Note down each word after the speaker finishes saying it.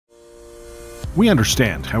We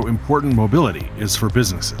understand how important mobility is for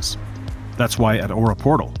businesses. That's why at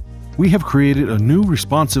AuraPortal, we have created a new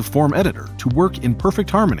responsive form editor to work in perfect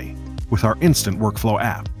harmony with our instant workflow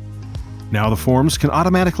app. Now the forms can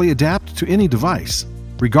automatically adapt to any device,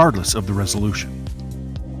 regardless of the resolution.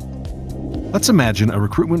 Let's imagine a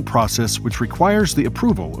recruitment process which requires the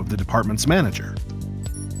approval of the department's manager.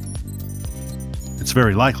 It's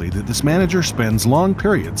very likely that this manager spends long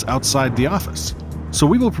periods outside the office, so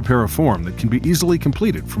we will prepare a form that can be easily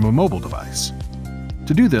completed from a mobile device.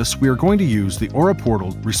 To do this, we are going to use the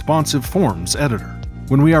AuraPortal Responsive Forms editor.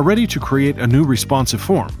 When we are ready to create a new responsive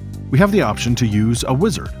form, we have the option to use a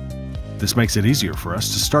wizard. This makes it easier for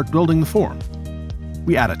us to start building the form.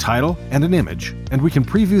 We add a title and an image, and we can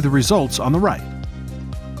preview the results on the right.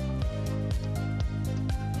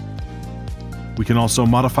 We can also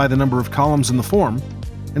modify the number of columns in the form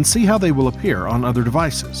and see how they will appear on other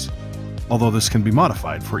devices, although this can be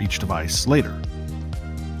modified for each device later.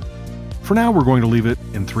 For now, we're going to leave it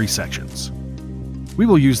in 3 sections. We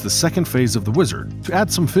will use the second phase of the wizard to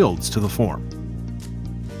add some fields to the form.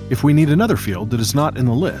 If we need another field that is not in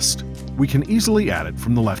the list, we can easily add it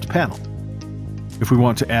from the left panel. If we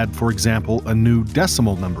want to add, for example, a new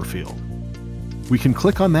decimal number field, we can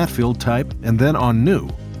click on that field type and then on New.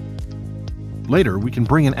 Later, we can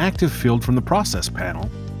bring an active field from the Process panel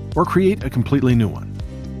or create a completely new one.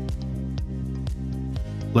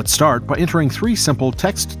 Let's start by entering 3 simple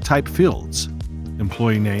text type fields: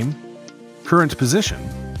 employee name, current position,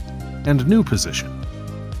 and new position.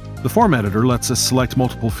 The form editor lets us select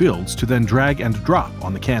multiple fields to then drag and drop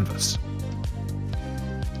on the canvas.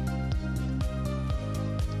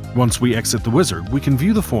 Once we exit the wizard, we can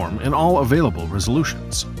view the form in all available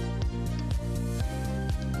resolutions.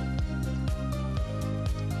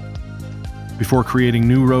 Before creating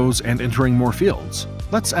new rows and entering more fields,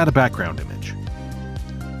 let's add a background image.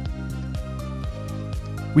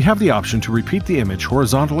 We have the option to repeat the image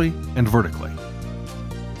horizontally and vertically.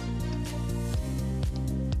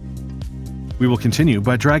 We will continue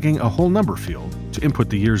by dragging a whole number field to input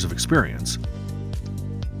the years of experience,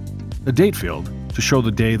 a date field to show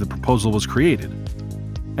the day the proposal was created,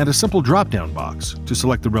 and a simple drop-down box to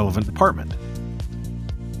select the relevant department.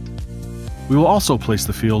 We will also place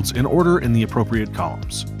the fields in order in the appropriate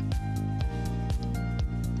columns.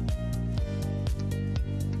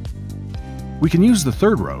 We can use the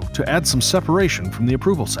third row to add some separation from the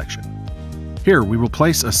approval section. Here we will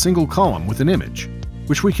place a single column with an image,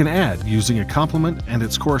 which we can add using a complement and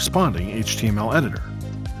its corresponding HTML editor.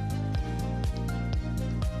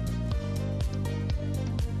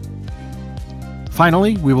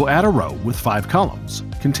 Finally, we will add a row with 5 columns,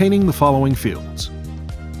 containing the following fields: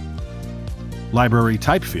 library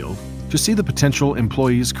type field to see the potential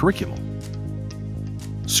employee's curriculum,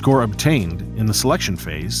 score obtained in the selection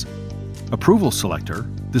phase, approval selector,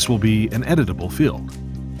 this will be an editable field,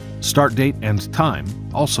 start date and time,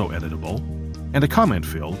 also editable, and a comment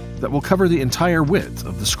field that will cover the entire width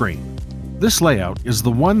of the screen. This layout is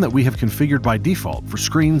the one that we have configured by default for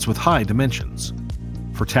screens with high dimensions.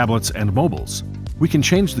 For tablets and mobiles, we can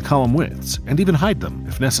change the column widths and even hide them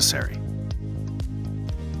if necessary.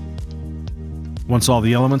 Once all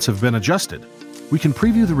the elements have been adjusted, we can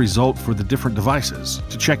preview the result for the different devices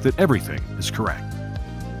to check that everything is correct.